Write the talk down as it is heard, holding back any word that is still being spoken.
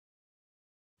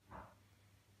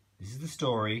This is the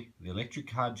story of the electric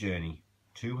car journey,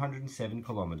 207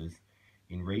 kilometres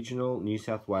in regional New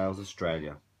South Wales,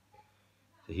 Australia.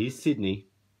 So here's Sydney,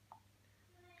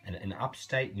 and in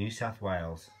upstate New South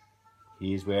Wales,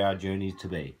 here's where our journey is to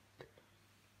be.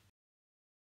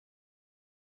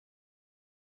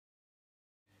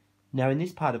 Now in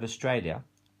this part of Australia,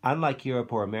 unlike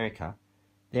Europe or America,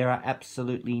 there are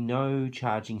absolutely no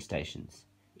charging stations.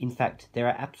 In fact, there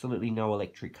are absolutely no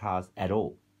electric cars at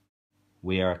all.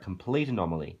 We are a complete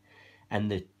anomaly, and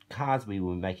the cars we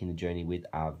will be making the journey with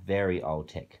are very old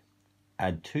tech.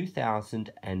 A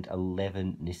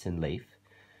 2011 Nissan Leaf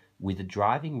with a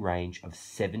driving range of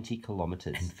 70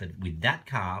 kilometres. And with that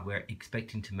car, we're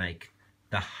expecting to make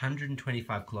the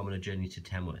 125 kilometre journey to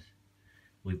Tamworth.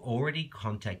 We've already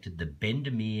contacted the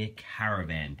Bendemeer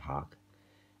Caravan Park,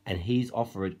 and he's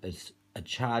offered us a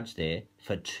charge there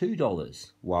for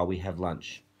 $2 while we have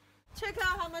lunch. Check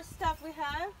out how much stuff we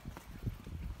have.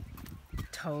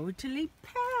 Totally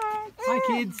packed. Hi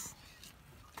kids.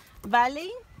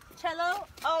 Valley, cello,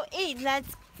 eat.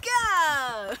 Let's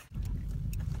go.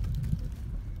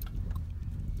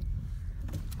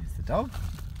 There's the dog.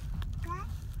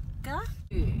 Go.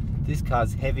 This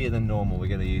car's heavier than normal. We're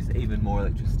going to use even more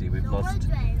electricity. We've lost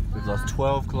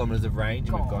 12 kilometres of range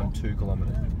and we've gone 2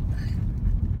 kilometres.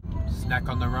 Snack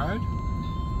on the road.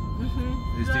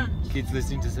 Kids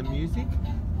listening to some music.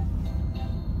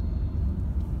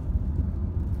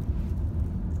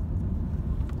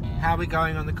 How are we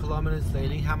going on the kilometres,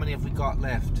 Leonie? How many have we got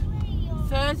left?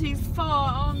 34.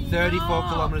 Oh, 34 no.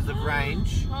 kilometres of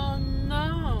range. Oh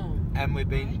no. And we've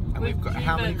got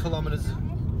how many kilometres?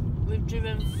 We've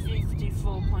driven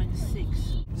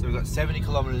 54.6. So we've got 70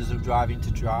 kilometres of driving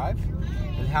to drive.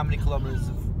 And how many kilometres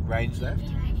of range left?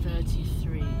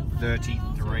 33. 33.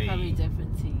 So probably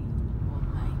definitely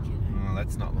won't make it. Oh,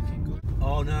 that's not looking good.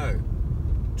 Oh no.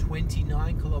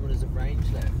 29 kilometres of range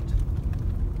left.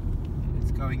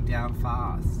 It's going down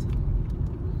fast.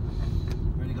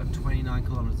 We've only got 29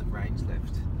 kilometres of range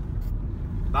left.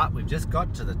 But we've just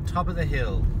got to the top of the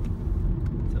hill.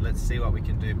 So let's see what we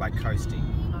can do by coasting.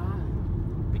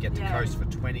 We get to coast for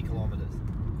 20 kilometres.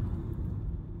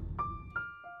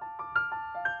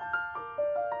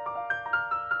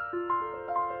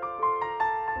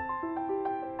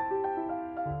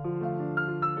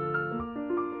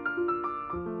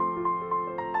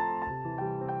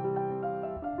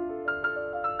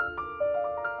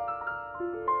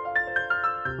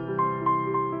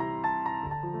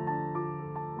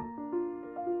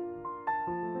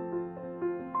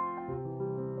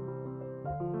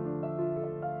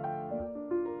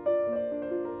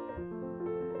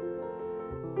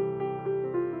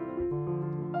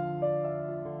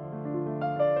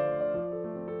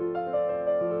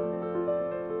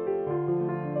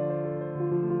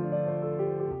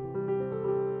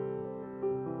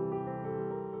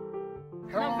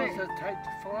 How long does it take to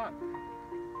fill up?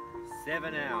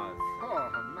 7 hours.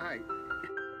 Oh, mate.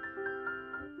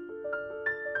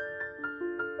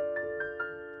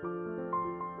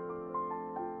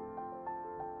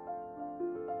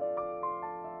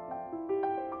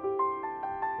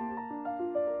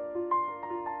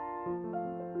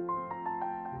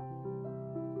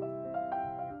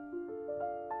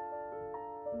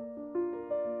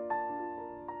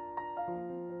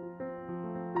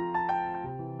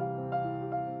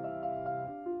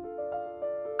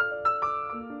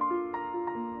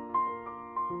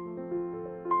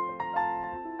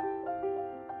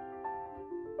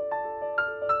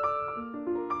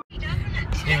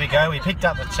 Here we go, we picked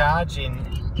up the charge in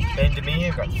Bendemeer.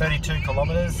 We've got 32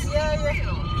 kilometres. Yeah.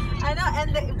 I know,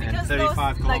 and because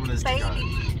 35 those, kilometres to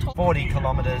go. 40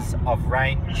 kilometres of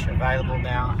range available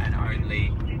now and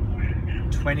only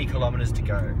 20 kilometres to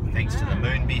go, thanks to the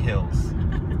Moonbee Hills.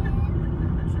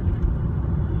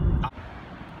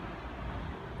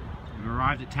 We've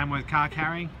arrived at Tamworth car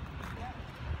carrying.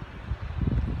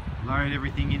 Load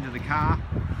everything into the car.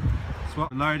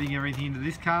 Loading everything into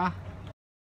this car.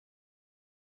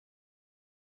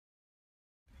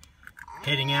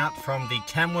 Heading out from the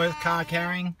Tamworth car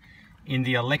carrying in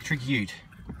the electric ute.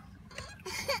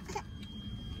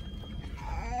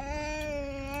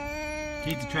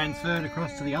 Kids are transferred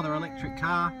across to the other electric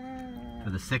car for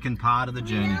the second part of the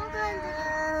journey.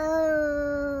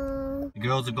 The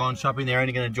girls have gone shopping, they're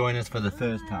only going to join us for the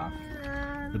first half.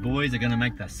 The boys are going to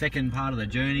make the second part of the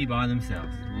journey by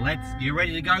themselves. You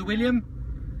ready to go, William?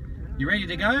 You ready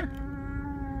to go?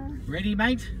 Ready,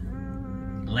 mate?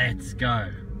 Let's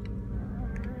go.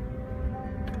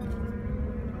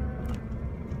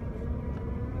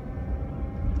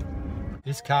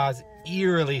 This car's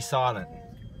eerily silent.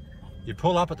 You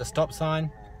pull up at the stop sign,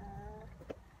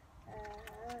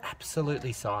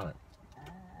 absolutely silent.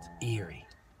 It's eerie.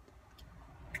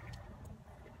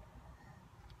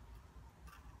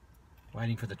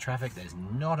 Waiting for the traffic, there's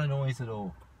not a noise at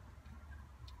all.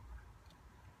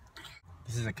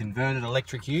 This is a converted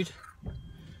electric ute.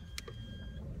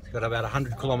 It's got about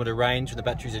 100 kilometre range when the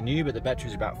batteries are new, but the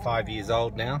batteries are about 5 years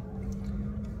old now.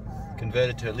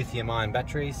 Converted to lithium ion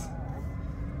batteries.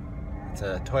 It's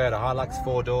a Toyota Hilux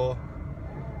 4-door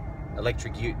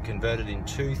electric ute converted in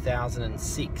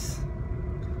 2006. So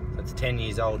it's 10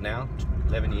 years old now,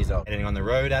 11 years old. Heading on the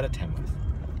road out of Tamworth.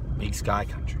 Big sky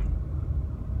country.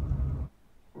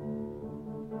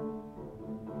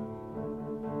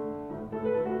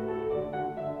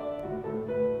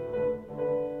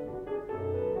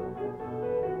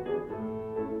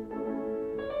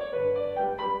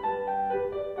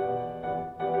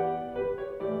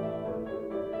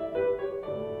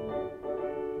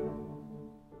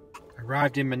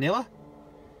 Arrived in Manilla.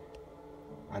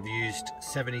 I've used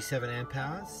 77 amp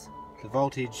hours. The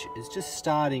voltage is just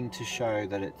starting to show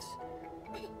that it's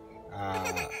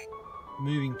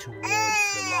moving towards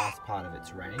the last part of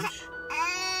its range.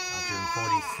 I've driven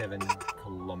 47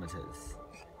 kilometres.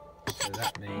 So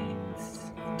that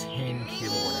means 10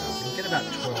 kilowatt hours. You can get about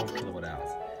 12 kilowatt hours.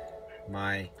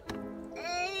 My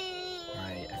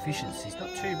efficiency is not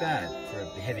too bad for a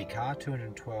heavy car,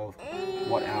 212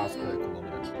 watt hours per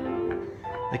kilometre.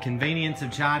 The convenience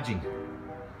of charging.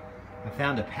 I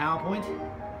found a PowerPoint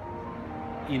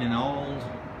in an old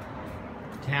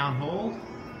town hall.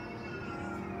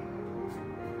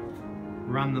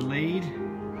 Run the lead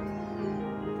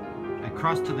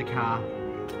across to the car,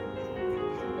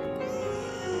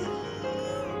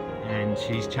 and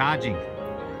she's charging.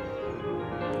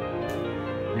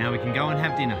 Now we can go and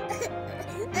have dinner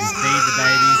and feed the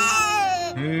baby,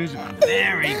 who's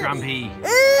very grumpy.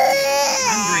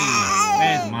 Hungry.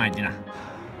 Where's my dinner?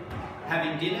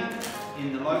 Having dinner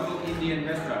in the local Indian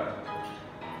restaurant.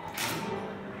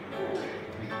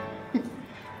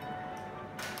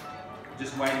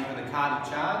 Just waiting for the car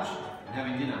to charge and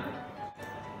having dinner.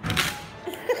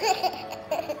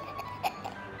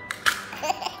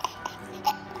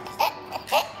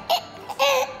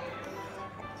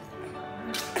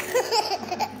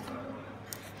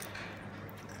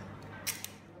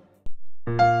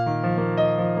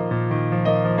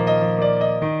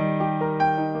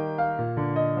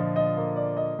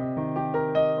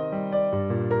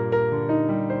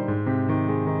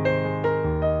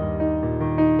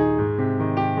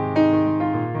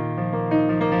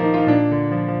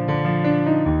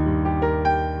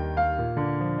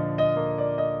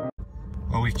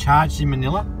 Well, we've charged in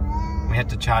Manilla. We had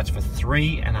to charge for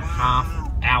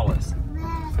 3.5 hours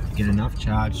to get enough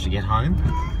charge to get home.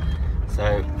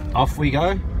 So off we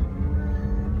go,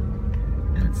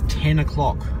 and it's 10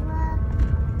 o'clock.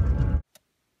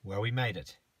 Well, we made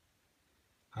it.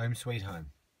 Home sweet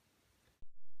home.